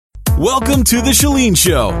Welcome to The Chalene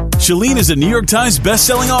Show. Chalene is a New York Times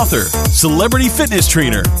bestselling author, celebrity fitness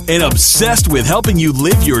trainer, and obsessed with helping you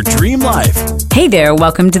live your dream life. Hey there,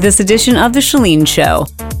 welcome to this edition of The Chalene Show.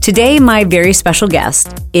 Today, my very special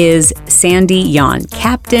guest is Sandy Yawn,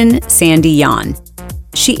 Captain Sandy Yawn.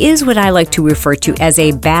 She is what I like to refer to as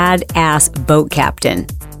a badass boat captain.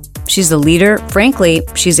 She's a leader. Frankly,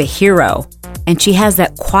 she's a hero. And she has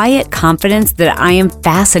that quiet confidence that I am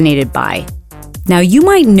fascinated by. Now, you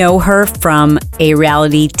might know her from a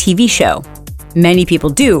reality TV show. Many people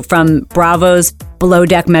do, from Bravo's Below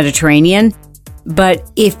Deck Mediterranean.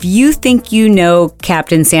 But if you think you know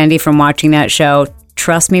Captain Sandy from watching that show,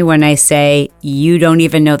 trust me when I say you don't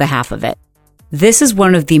even know the half of it. This is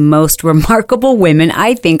one of the most remarkable women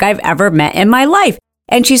I think I've ever met in my life.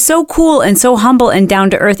 And she's so cool and so humble and down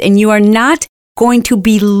to earth, and you are not going to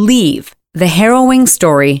believe the harrowing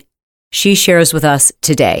story she shares with us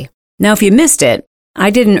today. Now, if you missed it, I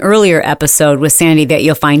did an earlier episode with Sandy that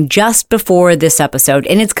you'll find just before this episode,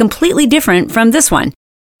 and it's completely different from this one.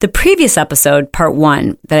 The previous episode, part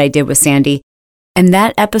 1, that I did with Sandy, in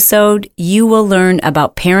that episode, you will learn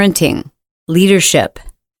about parenting, leadership,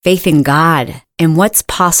 faith in God, and what's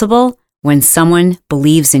possible when someone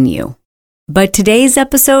believes in you. But today's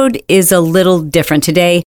episode is a little different.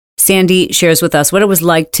 Today, Sandy shares with us what it was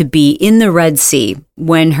like to be in the Red Sea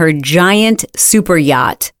when her giant super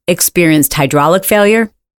yacht experienced hydraulic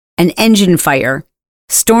failure, an engine fire,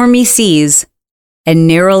 stormy seas, and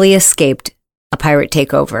narrowly escaped a pirate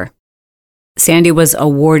takeover. Sandy was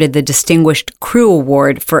awarded the Distinguished Crew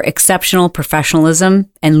Award for exceptional professionalism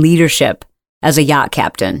and leadership as a yacht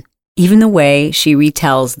captain. Even the way she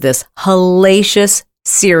retells this hellacious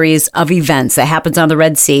series of events that happens on the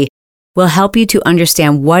Red Sea will help you to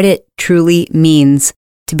understand what it truly means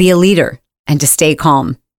to be a leader and to stay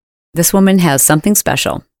calm. This woman has something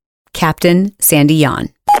special. Captain Sandy Yawn.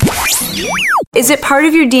 Is it part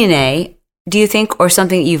of your DNA, do you think, or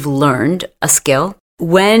something you've learned, a skill?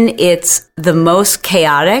 When it's the most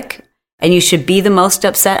chaotic and you should be the most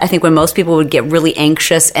upset, I think when most people would get really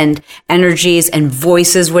anxious and energies and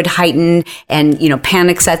voices would heighten and,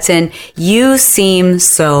 panic sets in, you seem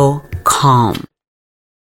so calm.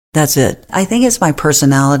 That's it. I think it's my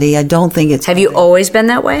personality. I don't think it's... Have you always been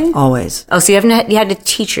that way? Always. Oh, so you had to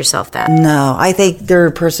teach yourself that? No, I think there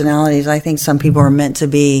are personalities. I think some people are meant to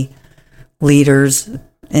be leaders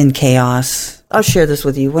in chaos. I'll share this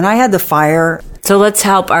with you. When I had the fire... So let's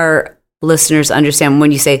help our listeners understand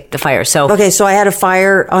when you say the fire. So I had a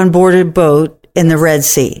fire on board a boat in the Red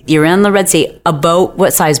Sea. You're in the Red Sea. A boat,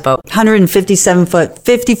 what size boat? 157-foot,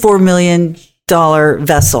 $54 million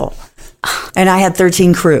vessel. And I had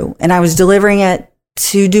 13 crew, and I was delivering it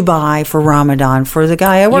to Dubai for Ramadan for the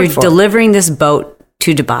guy I worked for. You're delivering this boat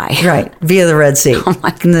to Dubai. Right, via the Red Sea, Oh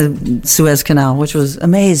my God. in the Suez Canal, which was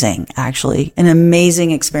amazing, actually. An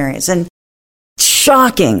amazing experience. And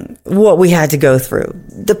shocking what we had to go through.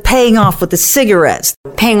 The paying off with the cigarettes.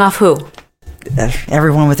 Paying off who?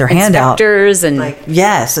 Everyone with their hand out. Inspectors and...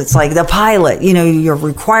 Yes, it's like the pilot. You're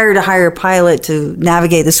required to hire a pilot to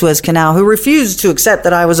navigate the Suez Canal who refused to accept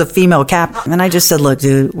that I was a female captain. And I just said, look,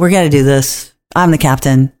 dude, we're going to do this. I'm the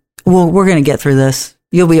captain. We're going to get through this.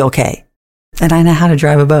 You'll be okay. And I know how to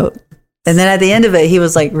drive a boat. And then at the end of it, he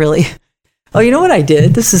was like, really? Oh, you know what I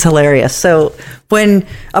did? This is hilarious. So when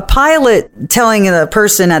a pilot telling the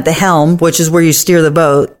person at the helm, which is where you steer the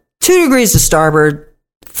boat, 2 degrees to starboard,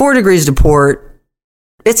 4 degrees to port.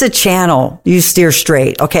 It's a channel. You steer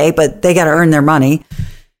straight, okay? But they got to earn their money.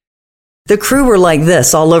 The crew were like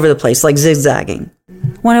this all over the place, like zigzagging.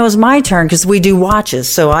 When it was my turn, because we do watches,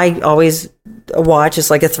 so I always watch. It's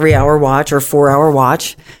like a 3-hour watch or 4-hour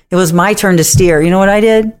watch. It was my turn to steer. You know what I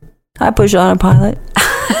did? I pushed autopilot.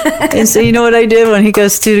 And so you know what I did when he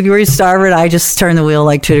goes 2 degrees starboard? I just turned the wheel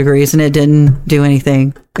like 2 degrees and it didn't do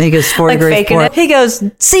anything. And he goes 4 Like degrees faking port. it? He goes,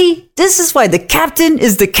 see, this is why the captain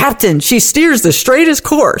is the captain. She steers the straightest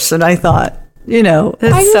course. And I thought,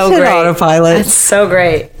 That's I just so hit great. autopilot. That's so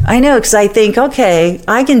great. I know, because I think, okay,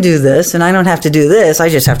 I can do this and I don't have to do this. I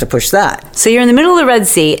just have to push that. So you're in the middle of the Red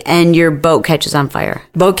Sea and your boat catches on fire.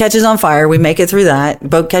 Boat catches on fire. We make it through that.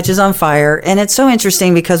 Boat catches on fire. And it's so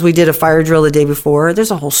interesting because we did a fire drill the day before.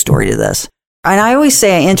 There's a whole story to this. And I always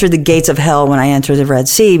say I entered the gates of hell when I entered the Red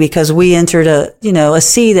Sea because we entered a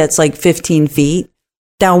sea that's like 15 feet.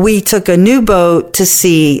 Now, we took a new boat to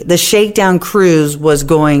sea. The shakedown cruise was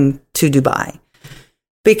going to Dubai.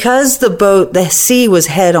 Because the sea was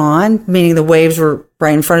head on, meaning the waves were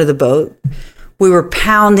right in front of the boat, we were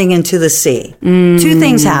pounding into the sea. 2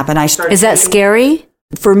 things happened. Is that scary?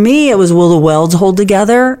 For me, it was, will the welds hold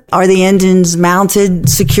together? Are the engines mounted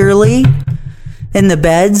securely in the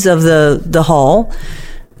beds of the hull?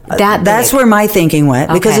 That's where my thinking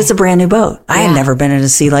went, because it's a brand new boat. I had never been in a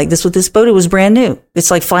sea like this with this boat. It was brand new.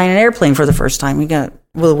 It's like flying an airplane for the first time.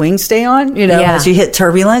 Will the wings stay on? As you hit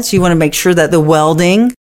turbulence, you want to make sure that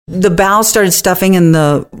the bow started stuffing in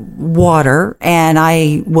the water, and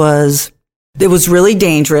it was really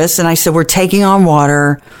dangerous. And I said, we're taking on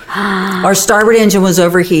water. Our starboard engine was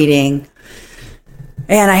overheating.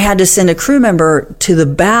 And I had to send a crew member to the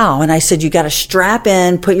bow. And I said, you got to strap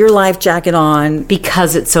in, put your life jacket on.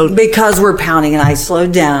 Because we're pounding. And I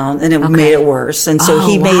slowed down, and it made it worse. And so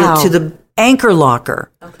he made it to the anchor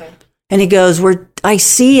locker. Okay. And he goes, I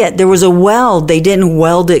see it. There was a weld. They didn't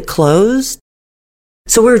weld it closed.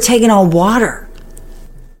 So we were taking on water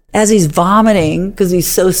as he's vomiting because he's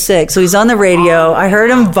so sick. So he's on the radio. I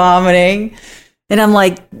heard him vomiting. And I'm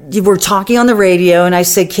like, we're talking on the radio. And I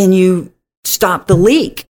said, can you stop the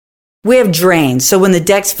leak? We have drains. So when the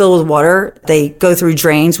deck's filled with water, they go through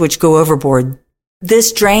drains, which go overboard.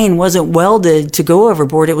 This drain wasn't welded to go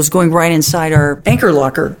overboard. It was going right inside our anchor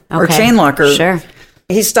locker, our chain locker. Sure.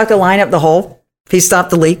 He stuck a line up the hole. He stopped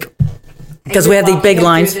the leak because we have these big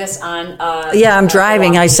lines. I'm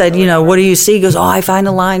driving. I said, what do you see? He goes, I find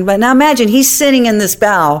a line. But now imagine he's sitting in this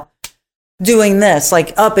bow doing this,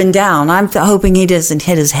 like up and down. I'm hoping he doesn't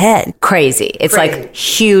hit his head. Crazy. It's like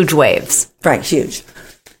huge waves. Right, huge.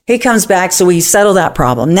 He comes back, so we settle that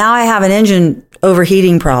problem. Now I have an engine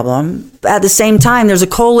overheating problem. At the same time, there's a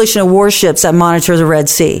coalition of warships that monitor the Red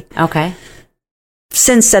Sea. Okay.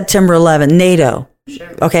 Since September 11, NATO. Sure.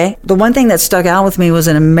 Okay. The one thing that stuck out with me was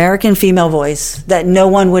an American female voice that no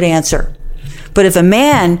one would answer. But if a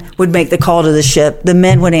man would make the call to the ship, the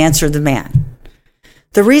men would answer the man.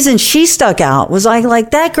 The reason she stuck out was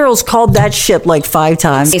that girl's called that ship like 5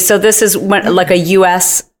 times. Okay, so this is like a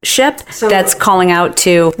U.S. ship that's calling out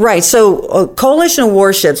to... Right. So a coalition of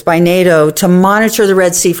warships by NATO to monitor the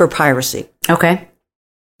Red Sea for piracy. Okay.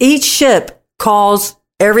 Each ship calls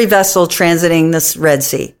every vessel transiting this Red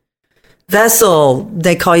Sea. Vessel,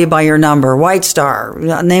 they call you by your number. White Star.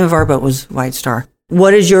 The name of our boat was White Star.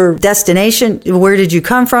 What is your destination? Where did you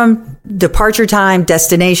come from? Departure time,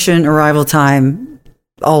 destination, arrival time.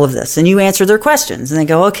 All of this. And you answer their questions. And they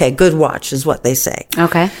go, okay, good watch is what they say.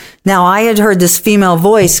 Okay. Now, I had heard this female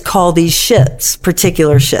voice call these ships,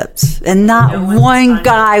 particular ships. And not one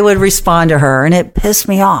guy would respond to her. And it pissed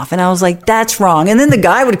me off. And I was like, that's wrong. And then the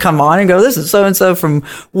guy would come on and go, this is so-and-so from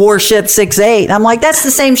Warship 68. And I'm like, that's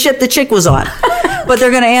the same ship the chick was on. But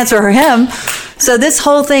they're going to answer him. So this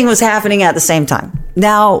whole thing was happening at the same time.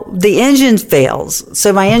 Now, the engine fails.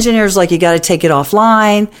 So my engineer's like, you got to take it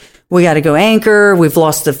offline. We got to go anchor. We've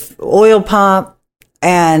lost the oil pump.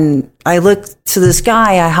 And I looked to this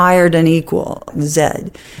guy I hired an equal,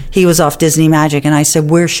 Zed. He was off Disney Magic. And I said,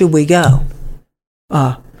 where should we go?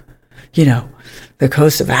 The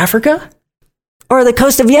coast of Africa or the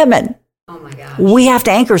coast of Yemen? Oh my gosh. We have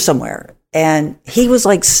to anchor somewhere. And he was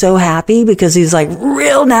like so happy because he's like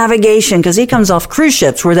real navigation because he comes off cruise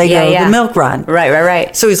ships where they go the milk run.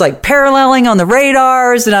 Right. So he's like paralleling on the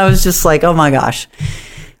radars. And I was just like, oh my gosh.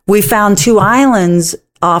 We found 2 islands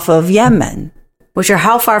off of Yemen. Which are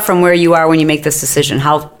how far from where you are when you make this decision?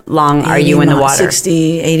 How long are you in the water?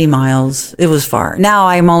 60, 80 miles. It was far. Now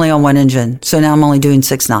I'm only on one engine. So now I'm only doing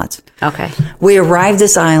 6 knots. Okay. We arrived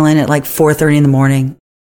this island at like 4:30 in the morning.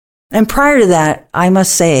 And prior to that, I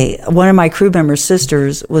must say, one of my crew members'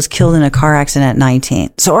 sisters was killed in a car accident at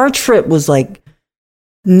 19. So our trip was like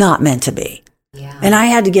not meant to be. Yeah. And I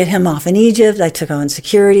had to get him off in Egypt. I took on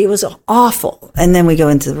security. It was awful. And then we go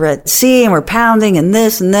into the Red Sea and we're pounding and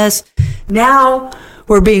this and this. Now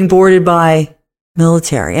we're being boarded by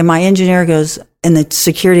military. And my engineer goes, and the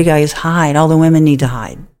security guy goes, hide. All the women need to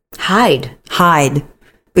hide. Hide.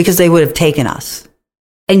 Because they would have taken us.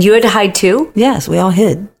 And you had to hide too? Yes, we all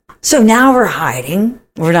hid. So now we're hiding.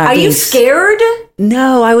 We're not. Are you scared?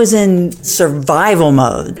 No, I was in survival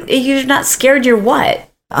mode. You're not scared. You're what?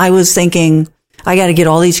 I was thinking, I got to get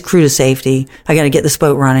all these crew to safety. I got to get this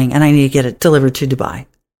boat running, and I need to get it delivered to Dubai.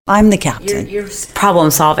 I'm the captain. You're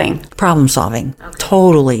problem solving. Okay.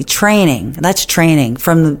 Totally. Training. That's training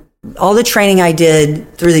from all the training I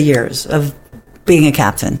did through the years of being a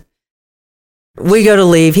captain. We go to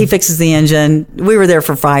leave. He fixes the engine. We were there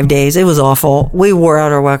for 5 days. It was awful. We wore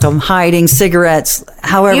out our welcome, hiding, cigarettes,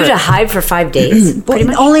 however. You had to hide for 5 days? Pretty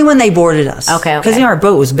much. Only when they boarded us. Okay. Because our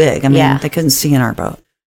boat was big. I mean, they couldn't see in our boat.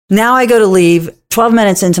 Now I go to leave. 12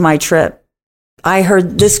 minutes into my trip, I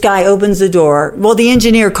heard this guy opens the door. Well, the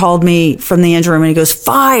engineer called me from the engine room and he goes,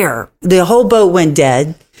 fire. The whole boat went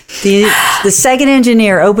dead. The second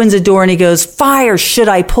engineer opens a door and he goes, fire, should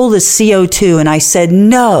I pull the CO2? And I said,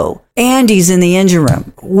 no, Andy's in the engine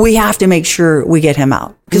room. We have to make sure we get him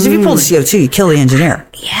out. Because if you pull the CO2, you kill the engineer.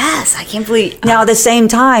 Yes, I can't believe. Now, at the same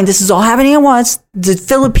time, this is all happening at once. The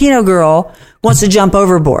Filipino girl wants to jump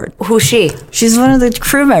overboard. Who's she? She's one of the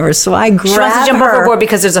crew members. So I grab her. She wants to jump overboard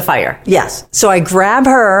because there's a fire. Yes. So I grab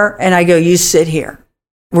her and I go, you sit here.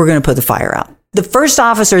 We're going to put the fire out. The first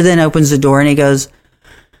officer then opens the door and he goes,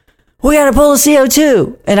 we got to pull the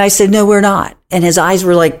CO2. And I said, no, we're not. And his eyes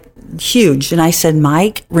were like huge. And I said,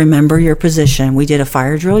 Mike, remember your position. We did a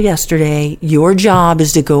fire drill yesterday. Your job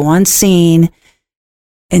is to go on scene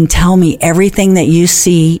and tell me everything that you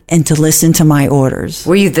see and to listen to my orders.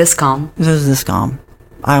 Were you this calm? It was this calm.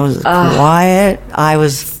 I was quiet. I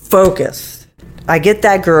was focused. I get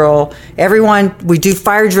that girl. Everyone, we do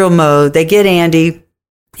fire drill mode. They get Andy.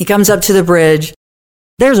 He comes up to the bridge.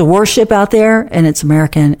 There's a warship out there, and it's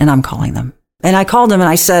American, and I'm calling them. And I called them, and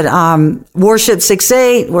I said, Warship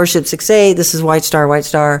 68, this is White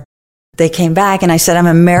Star. They came back, and I said, I'm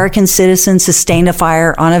an American citizen, sustained a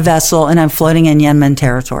fire on a vessel, and I'm floating in Yemen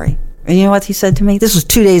territory. And you know what he said to me? This was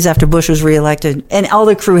 2 days after Bush was reelected, and all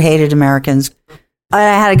the crew hated Americans. I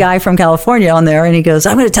had a guy from California on there, and he goes,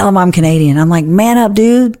 I'm going to tell him I'm Canadian. I'm like, man up,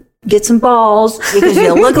 dude. Get some balls, because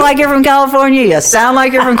you look like you're from California. You sound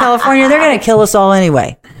like you're from California. They're going to kill us all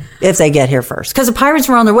anyway if they get here first. Because the pirates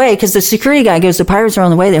were on their way. Because the security guy goes, the pirates are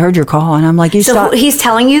on the way. They heard your call. And I'm like, So he's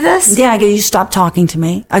telling you this? Yeah, I go, you stop talking to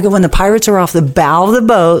me. I go, when the pirates are off the bow of the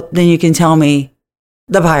boat, then you can tell me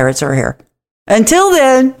the pirates are here. Until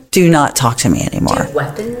then, do not talk to me anymore. Do you have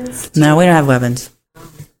weapons? No, we don't have weapons.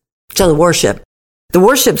 So the warship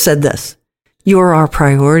said this. You are our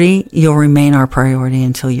priority. You'll remain our priority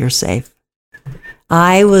until you're safe.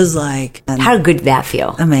 I was like... How good did that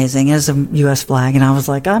feel? Amazing. It was a U.S. flag, and I was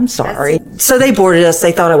like, I'm sorry. So they boarded us.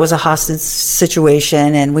 They thought it was a hostage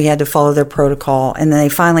situation, and we had to follow their protocol. And then they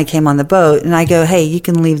finally came on the boat, and I go, hey, you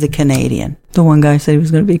can leave the Canadian. The one guy said he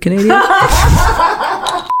was going to be Canadian.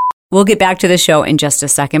 We'll get back to the show in just a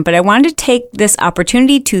second, but I wanted to take this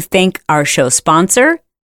opportunity to thank our show sponsor,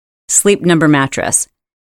 Sleep Number Mattress.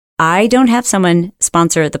 I don't have someone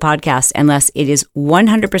sponsor the podcast unless it is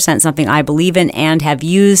 100% something I believe in and have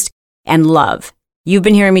used and love. You've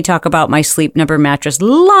been hearing me talk about my Sleep Number mattress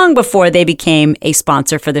long before they became a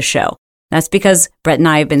sponsor for the show. That's because Brett and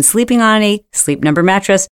I have been sleeping on a Sleep Number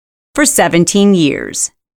mattress for 17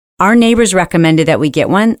 years. Our neighbors recommended that we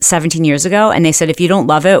get one 17 years ago, and they said, if you don't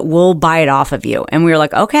love it, we'll buy it off of you. And we were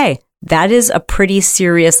like, okay, that is a pretty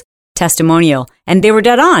serious testimonial. And they were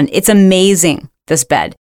dead on. It's amazing, this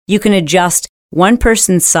bed. You can adjust one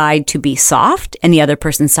person's side to be soft and the other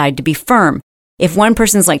person's side to be firm. If one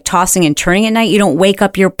person's like tossing and turning at night, you don't wake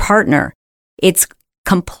up your partner. It's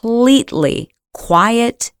completely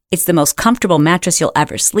quiet. It's the most comfortable mattress you'll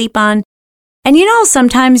ever sleep on. And you know,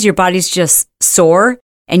 sometimes your body's just sore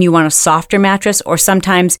and you want a softer mattress, or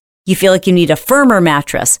sometimes you feel like you need a firmer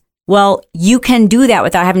mattress. Well, you can do that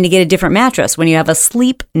without having to get a different mattress when you have a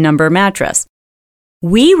Sleep Number mattress.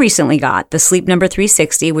 We recently got the Sleep Number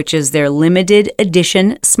 360, which is their limited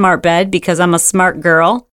edition smart bed because I'm a smart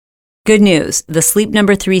girl. Good news, the Sleep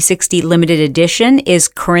Number 360 limited edition is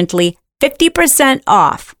currently 50%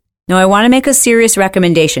 off. Now, I want to make a serious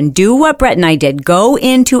recommendation. Do what Brett and I did. Go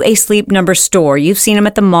into a Sleep Number store. You've seen them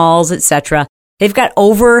at the malls, etc. They've got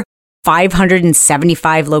over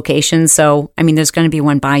 575 locations, so, there's going to be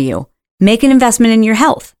one by you. Make an investment in your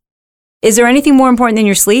health. Is there anything more important than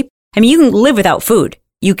your sleep? You can live without food.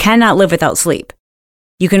 You cannot live without sleep.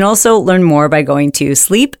 You can also learn more by going to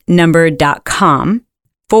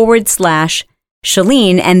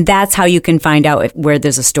sleepnumber.com/Chalene, and that's how you can find out where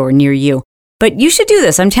there's a store near you. But you should do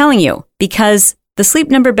this, I'm telling you, because the Sleep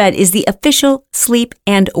Number bed is the official sleep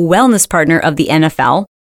and wellness partner of the NFL.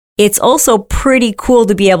 It's also pretty cool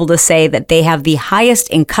to be able to say that they have the highest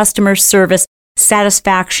in customer service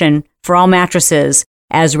satisfaction for all mattresses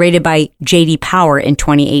as rated by J.D. Power in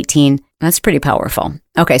 2018. That's pretty powerful.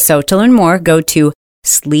 Okay, so to learn more, go to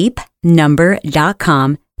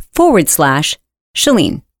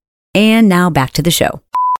sleepnumber.com/Chalene. And now back to the show.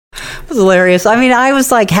 It was hilarious. I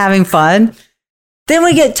was like having fun. Then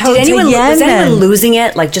we get towed to Yemen. Was anyone losing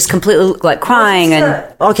it? Like just completely like crying?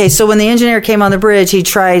 Okay, so when the engineer came on the bridge, he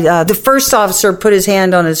tried, the first officer put his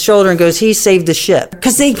hand on his shoulder and goes, he saved the ship.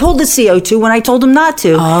 Because they pulled the CO2 when I told him not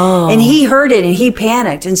to. Oh. And he heard it and he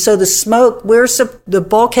panicked. And so the smoke, the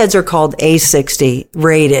bulkheads are called A60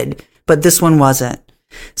 rated, but this one wasn't.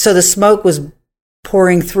 So the smoke was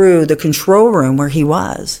pouring through the control room where he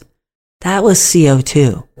was. That was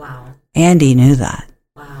CO2. Wow. Andy knew that.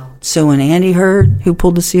 Wow. So when Andy heard who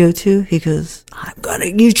pulled the CO2, he goes,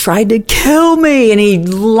 you tried to kill me. And he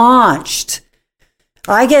launched.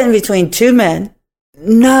 I get in between two men.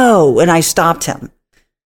 No. And I stopped him.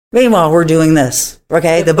 Meanwhile, we're doing this.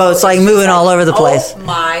 Okay. The boat's like moving all over the place. Oh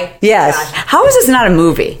my Yes. gosh. How is this not a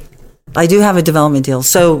movie? I do have a development deal.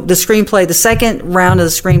 So the screenplay, the second round of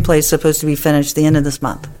the screenplay is supposed to be finished the end of this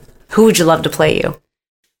month. Who would you love to play you?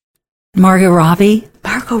 Margot Robbie.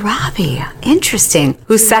 Margot Robbie. Interesting.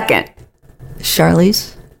 Who's second?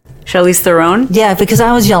 Charlize. Charlize Theron? Yeah, because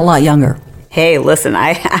I was a lot younger. Hey, listen,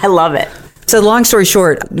 I love it. So long story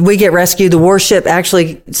short, we get rescued. The warship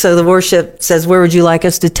the warship says, where would you like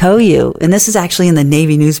us to tow you? And this is actually in the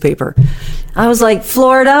Navy newspaper. I was like,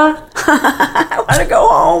 Florida. I want to go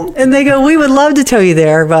home. And they go, we would love to tow you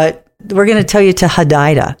there, but we're going to tow you to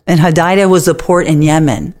Hodeidah. And Hodeidah was the port in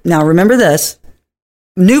Yemen. Now, remember this.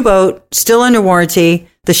 New boat, still under warranty.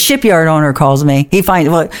 The shipyard owner calls me. He finds,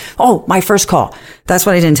 my first call. That's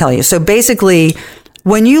what I didn't tell you. So basically,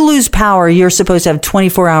 when you lose power, you're supposed to have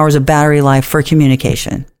 24 hours of battery life for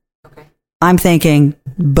communication. Okay. I'm thinking,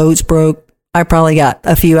 boat's broke. I probably got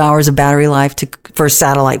a few hours of battery life for a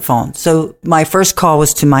satellite phone. So my first call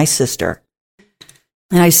was to my sister.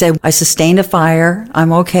 And I said, I sustained a fire.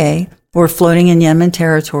 I'm okay. We're floating in Yemen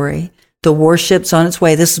territory. The warship's on its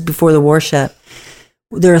way. This is before the warship.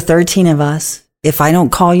 There are 13 of us. If I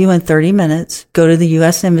don't call you in 30 minutes, go to the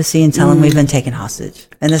U.S. Embassy and tell them we've been taken hostage.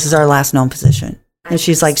 And this is our last known position. And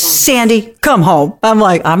she's like, Sandy, come home. I'm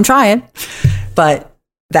like, I'm trying. But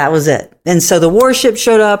that was it. And so the warship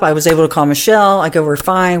showed up. I was able to call Michelle. I go, we're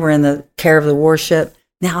fine. We're in the care of the warship.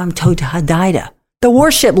 Now I'm towed to Hodeidah. The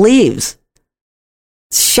warship leaves.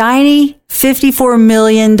 Shiny $54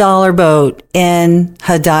 million boat in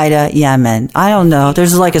Hodeidah, Yemen. I don't know.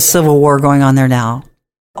 There's like a civil war going on there now.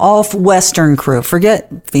 All Western crew.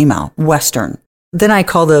 Forget female. Western. Then I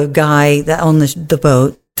call the guy that owned the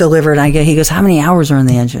boat, delivered. He goes, how many hours are in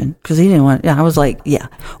the engine? Because he didn't want, I was like, yeah,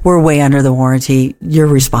 we're way under the warranty. You're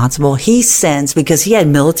responsible. He sends, because he had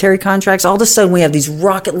military contracts, all of a sudden we have these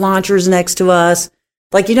rocket launchers next to us.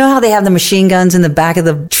 Like, you know how they have the machine guns in the back of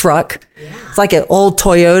the truck? Yeah. It's like an old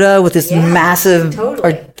Toyota with this massive,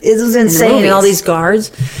 totally. It was insane. And all these guards.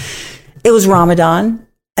 It was Ramadan.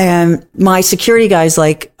 And my security guy's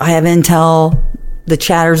like, I have intel, the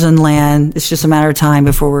chatter's in land. It's just a matter of time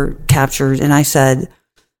before we're captured. And I said,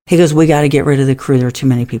 he goes, we got to get rid of the crew. There are too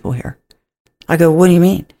many people here. I go, what do you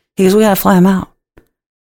mean? He goes, we got to fly them out.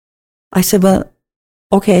 I said, well,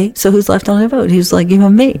 okay, so who's left on the boat? He was like, you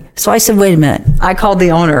and me. So I said, wait a minute. I called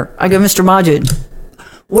the owner. I go, Mr. Majid,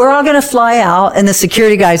 we're all going to fly out and the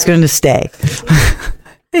security guy's going to stay.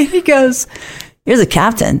 And he goes, you're the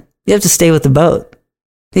captain. You have to stay with the boat.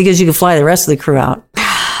 He goes, you can fly the rest of the crew out.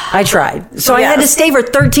 I tried. So I had to stay for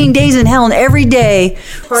 13 days in hell, and every day.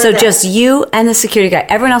 So just you and the security guy.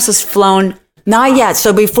 Everyone else has flown? Not yet.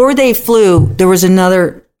 So before they flew, there was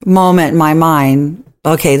another moment in my mind.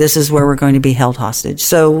 Okay, this is where we're going to be held hostage.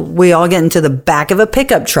 So we all get into the back of a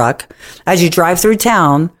pickup truck. As you drive through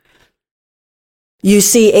town, you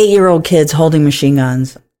see 8-year-old kids holding machine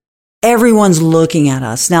guns. Everyone's looking at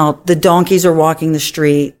us. Now, the donkeys are walking the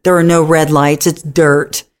street. There are no red lights. It's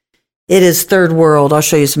dirt. It is third world. I'll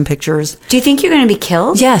show you some pictures. Do you think you're going to be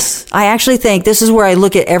killed? Yes. I actually think this is where I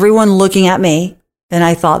look at everyone looking at me. And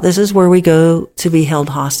I thought, this is where we go to be held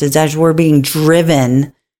hostage as we're being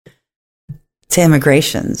driven to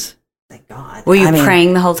immigrations. Thank God. Were you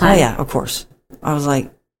praying the whole time? Oh, yeah, of course. I was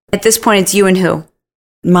like. At this point, it's you and who?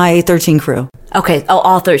 My 13 crew. Okay. Oh,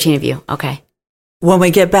 all 13 of you. Okay. When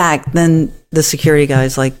we get back, then the security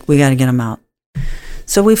guy's like, we got to get them out.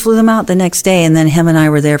 So we flew them out the next day, and then him and I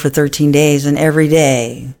were there for 13 days, and every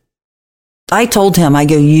day, I told him, I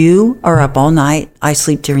go, you are up all night, I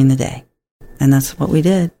sleep during the day. And that's what we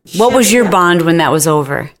did. What was your bond when that was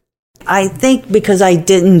over? I think because I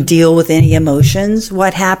didn't deal with any emotions,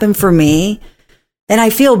 what happened for me, and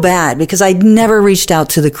I feel bad because I never reached out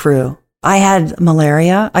to the crew. I had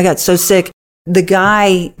malaria. I got so sick. The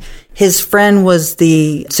guy, his friend was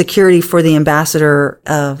the security for the ambassador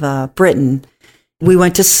of Britain. We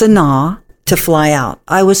went to Sana'a to fly out.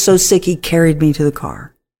 I was so sick, he carried me to the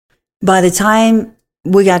car. By the time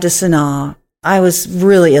we got to Sana'a, I was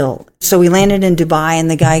really ill. So we landed in Dubai, and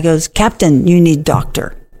the guy goes, Captain, you need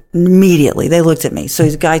doctor. Immediately, they looked at me. So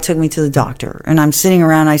the guy took me to the doctor, and I'm sitting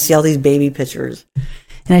around, I see all these baby pictures.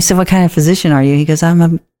 And I said, what kind of physician are you? He goes, I'm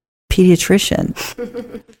a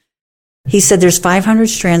pediatrician. He said, there's 500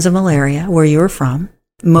 strands of malaria where you're from.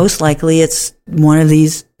 Most likely it's one of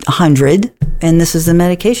these 100, and this is the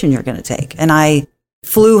medication you're going to take. And I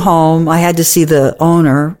flew home. I had to see the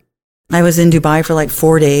owner, I was in Dubai for like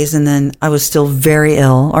 4 days, and then I was still very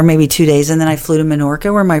ill, or maybe 2 days. And then I flew to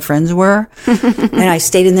Menorca where my friends were, and I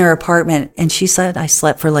stayed in their apartment. And she said I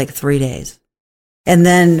slept for like 3 days. And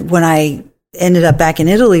then when I ended up back in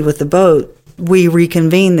Italy with the boat, we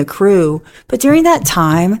reconvened the crew. But during that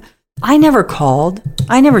time, I never called.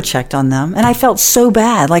 I never checked on them. And I felt so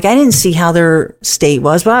bad. Like I didn't see how their state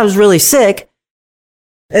was, but I was really sick.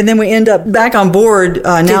 And then we end up back on board.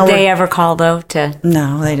 Did they ever call, though?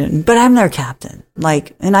 No, they didn't. But I'm their captain.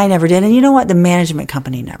 And I never did. And you know what? The management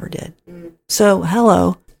company never did. So,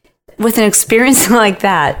 hello. With an experience like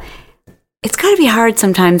that, it's got to be hard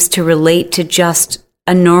sometimes to relate to just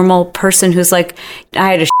a normal person who's like,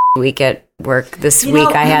 I had a week at work this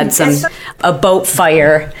week. I had a boat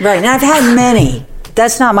fire. Right. And I've had many.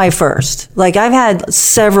 That's not my first. I've had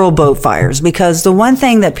several boat fires, because the one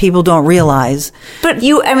thing that people don't realize. But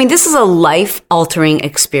this is a life-altering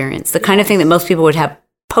experience, the kind of thing that most people would have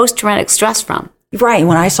post-traumatic stress from. Right.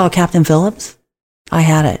 When I saw Captain Phillips, I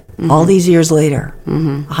had it. All these years later.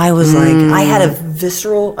 I was I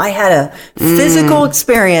had a physical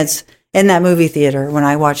experience in that movie theater when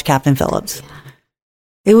I watched Captain Phillips.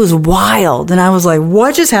 It was wild. And I was like,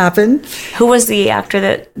 what just happened? Who was the actor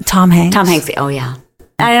that? Tom Hanks. Tom Hanks. Oh, yeah.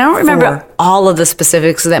 I don't remember all of the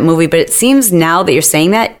specifics of that movie, but it seems now that you're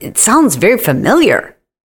saying that, it sounds very familiar.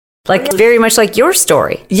 Very much like your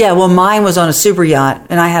story. Yeah, well, mine was on a super yacht,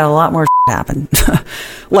 and I had a lot more happen.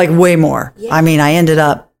 Way more. Yeah. I ended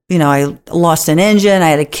up, I lost an engine. I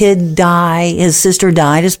had a kid die. His sister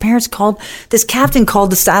died. His parents this captain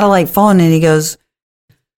called the satellite phone, and he goes,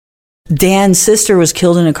 Dan's sister was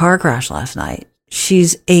killed in a car crash last night.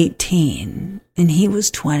 She's 18 and he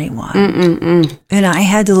was 21. And I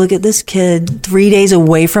had to look at this kid 3 days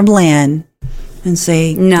away from land and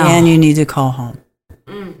say, no. Dan, you need to call home.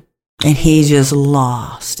 And he just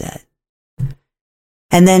lost it.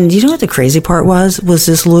 And then, you know what the crazy part was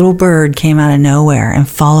this little bird came out of nowhere and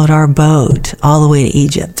followed our boat all the way to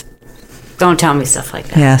Egypt. Don't tell me stuff like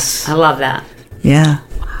that. Yes. I love that. Yeah.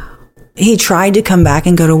 He tried to come back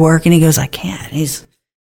and go to work, and he goes, I can't.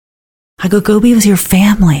 I go be with your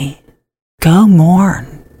family. Go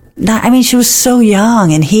mourn. She was so young,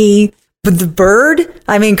 but the bird,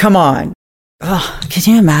 come on. Oh,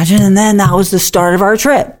 can you imagine? And then that was the start of our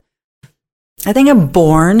trip. I think I'm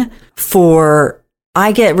born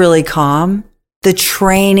I get really calm. The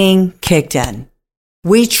training kicked in.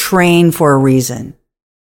 We train for a reason.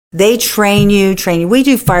 They train you. We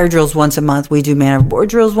do fire drills once a month. We do man overboard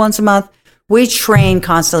drills once a month. We train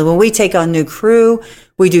constantly. When we take on new crew,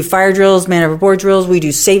 we do fire drills, man overboard drills. We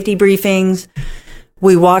do safety briefings.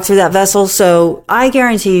 We walk through that vessel. So I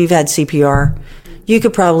guarantee you've had CPR. You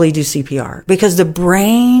could probably do CPR because the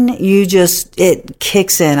brain, it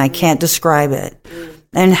kicks in. I can't describe it.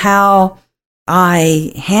 And how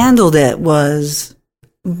I handled it was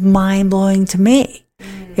mind-blowing to me.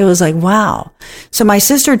 It was like, wow. So my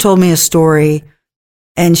sister told me a story,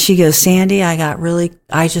 and she goes, Sandy,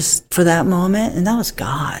 for that moment, and that was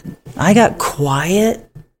God. I got quiet.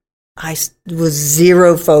 I was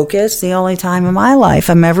zero focus. The only time in my life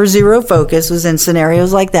I'm ever zero focus was in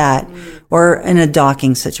scenarios like that or in a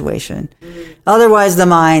docking situation. Otherwise, the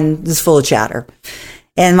mind is full of chatter.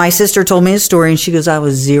 And my sister told me a story, and she goes, I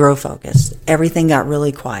was zero focused. Everything got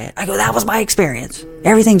really quiet. I go, that was my experience.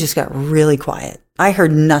 Everything just got really quiet. I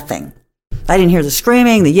heard nothing. I didn't hear the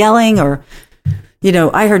screaming, the yelling, or,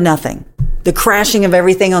 I heard nothing. The crashing of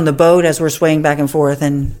everything on the boat as we're swaying back and forth,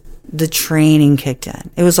 and the training kicked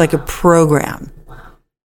in. It was like a program.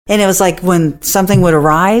 And it was like when something would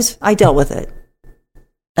arise, I dealt with it.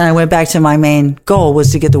 And I went back to my main goal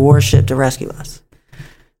was to get the warship to rescue us.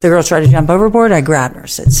 The girl tried to jump overboard. I grabbed her,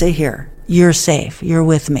 said, sit here. You're safe. You're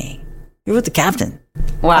with me. You're with the captain.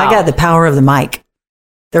 Wow. I got the power of the mic,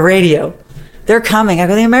 the radio. They're coming. I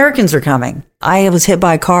go, the Americans are coming. I was hit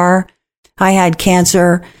by a car. I had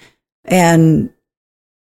cancer, and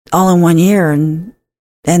all in 1 year. And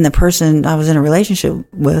the person I was in a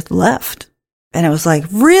relationship with left. And it was like,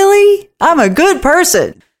 really? I'm a good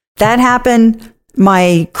person. That happened.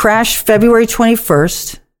 My crash, February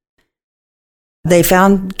 21st. They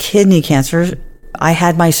found kidney cancer. I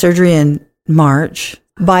had my surgery in March.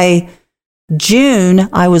 By June,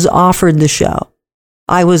 I was offered the show.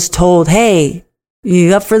 I was told, hey,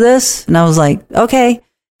 you up for this? And I was like, okay.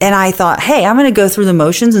 And I thought, hey, I'm going to go through the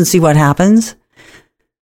motions and see what happens.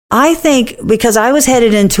 I think because I was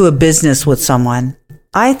headed into a business with someone,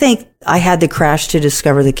 I think I had the crash to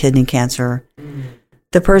discover the kidney cancer.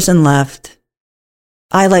 The person left.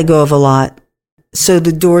 I let go of a lot so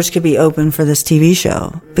the doors could be open for this TV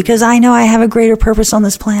show because I know I have a greater purpose on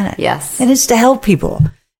this planet. Yes. And it's to help people.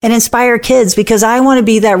 and inspire kids because I want to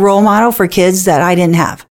be that role model for kids that I didn't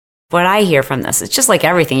have. What I hear from this, it's just like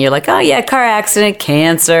everything. You're like, oh yeah, car accident,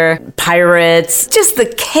 cancer, pirates, just the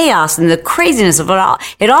chaos and the craziness of it all.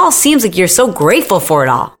 It all seems like you're so grateful for it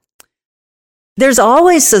all. There's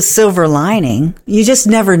always a silver lining. You just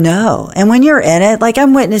never know. And when you're in it, like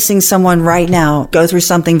I'm witnessing someone right now go through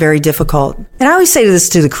something very difficult. And I always say this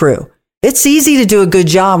to the crew. It's easy to do a good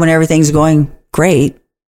job when everything's going great.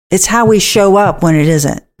 It's how we show up when it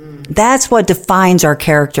isn't. That's what defines our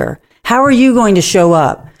character. How are you going to show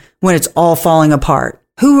up when it's all falling apart?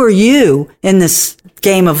 Who are you in this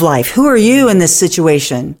game of life? Who are you in this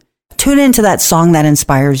situation? Tune into that song that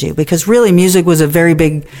inspires you, because really music is a very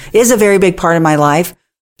big part of my life.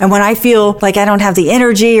 And when I feel like I don't have the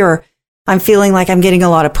energy or I'm feeling like I'm getting a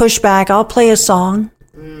lot of pushback, I'll play a song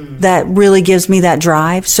that really gives me that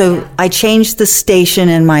drive. So I change the station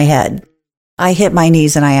in my head. I hit my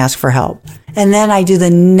knees and I ask for help. And then I do the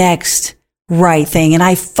next right thing and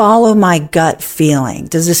I follow my gut feeling.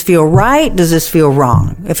 Does this feel right? Does this feel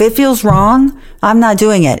wrong? If it feels wrong, I'm not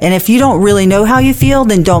doing it. And if you don't really know how you feel,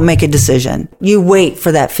 then don't make a decision. You wait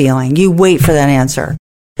for that feeling. You wait for that answer.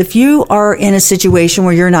 If you are in a situation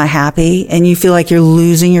where you're not happy and you feel like you're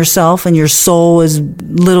losing yourself and your soul is a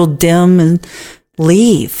little dim, and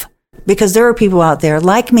leave. Because there are people out there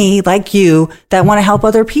like me, like you, that want to help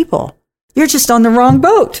other people. You're just on the wrong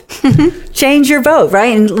boat. Change your boat,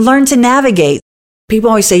 right? And learn to navigate. People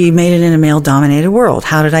always say you made it in a male-dominated world.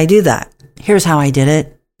 How did I do that? Here's how I did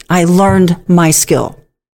it. I learned my skill.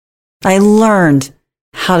 I learned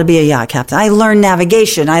how to be a yacht captain. I learned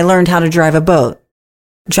navigation. I learned how to drive a boat.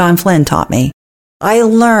 John Flynn taught me. I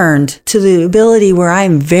learned to the ability where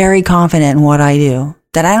I'm very confident in what I do,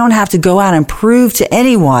 that I don't have to go out and prove to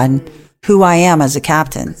anyone who I am as a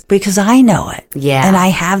captain, because I know it. Yeah. And I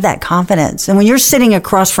have that confidence. And when you're sitting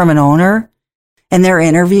across from an owner and they're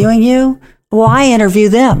interviewing you, well, I interview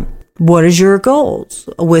them. What is your goals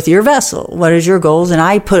with your vessel? What is your goals? And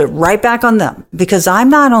I put it right back on them, because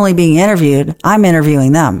I'm not only being interviewed, I'm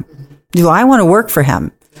interviewing them. Do I want to work for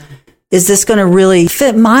him? Is this going to really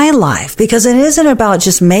fit my life? Because it isn't about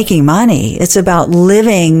just making money. It's about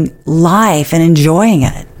living life and enjoying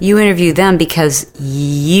it. You interview them because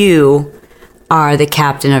you are the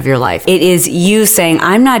captain of your life. It is you saying,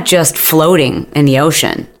 I'm not just floating in the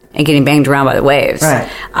ocean and getting banged around by the waves.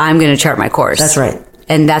 Right. I'm going to chart my course. That's right.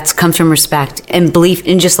 And that comes from respect and belief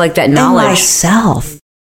in just like that knowledge. And myself.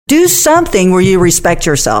 Do something where you respect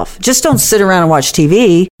yourself. Just don't sit around and watch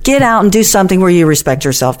TV. Get out and do something where you respect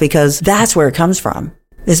yourself, because that's where it comes from,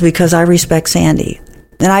 is because I respect Sandy.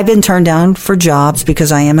 And I've been turned down for jobs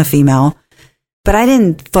because I am a female, but I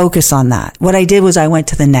didn't focus on that. What I did was I went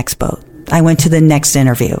to the next boat. I went to the next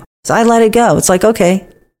interview. So I let it go. It's like, okay,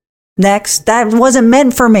 next. That wasn't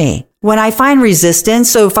meant for me. When I find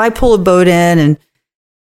resistance, so if I pull a boat in and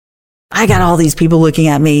I got all these people looking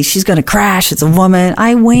at me, she's going to crash, it's a woman,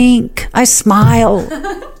 I wink, I smile.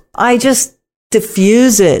 I just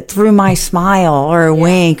diffuse it through my smile or a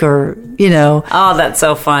wink or, Oh, that's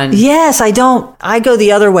so fun. Yes, I go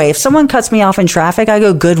the other way. If someone cuts me off in traffic, I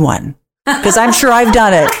go good one, because I'm sure I've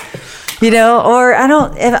done it, or I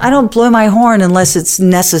don't blow my horn unless it's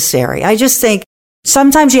necessary. I just think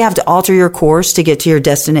sometimes you have to alter your course to get to your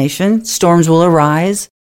destination. Storms will arise.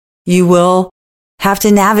 You will have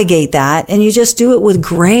to navigate that, and you just do it with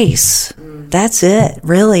grace. That's it,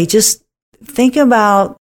 really. Just think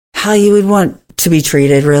about how you would want to be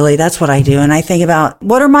treated, really. That's what I do. And I think about,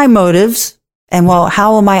 what are my motives? And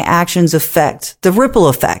how will my actions affect the ripple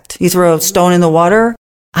effect? You throw a stone in the water?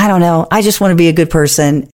 I don't know. I just want to be a good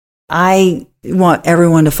person. I want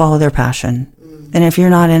everyone to follow their passion. And if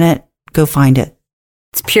you're not in it, go find it.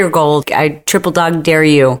 It's pure gold. I triple dog dare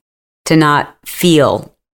you to not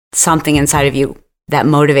feel something inside of you, that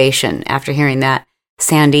motivation after hearing that.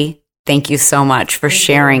 Sandy, thank you so much for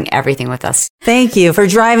sharing everything with us. Thank you for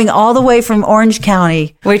driving all the way from Orange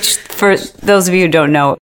County. Which, for those of you who don't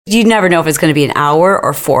know, you never know if it's going to be an hour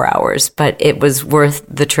or 4 hours, but it was worth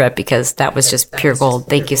the trip, because that was just pure gold.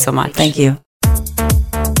 Thank you so much. Thank you.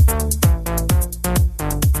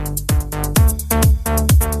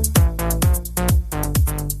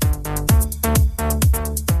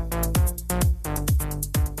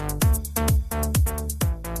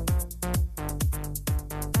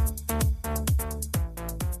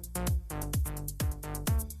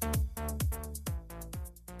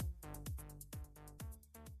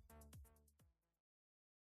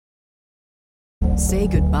 Say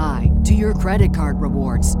goodbye to your credit card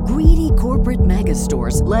rewards. Greedy corporate mega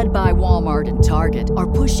stores, led by Walmart and Target, are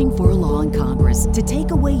pushing for a law in Congress to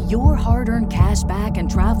take away your hard-earned cash back and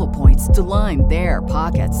travel points to line their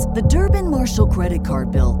pockets. The Durbin-Marshall credit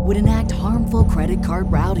card bill would enact harmful credit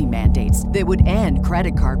card routing mandates that would end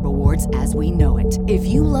credit card rewards as we know it. If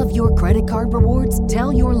you love your credit card rewards,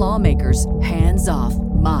 tell your lawmakers, hands off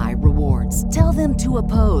my rewards. Tell them to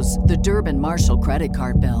oppose the Durbin-Marshall credit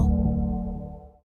card bill.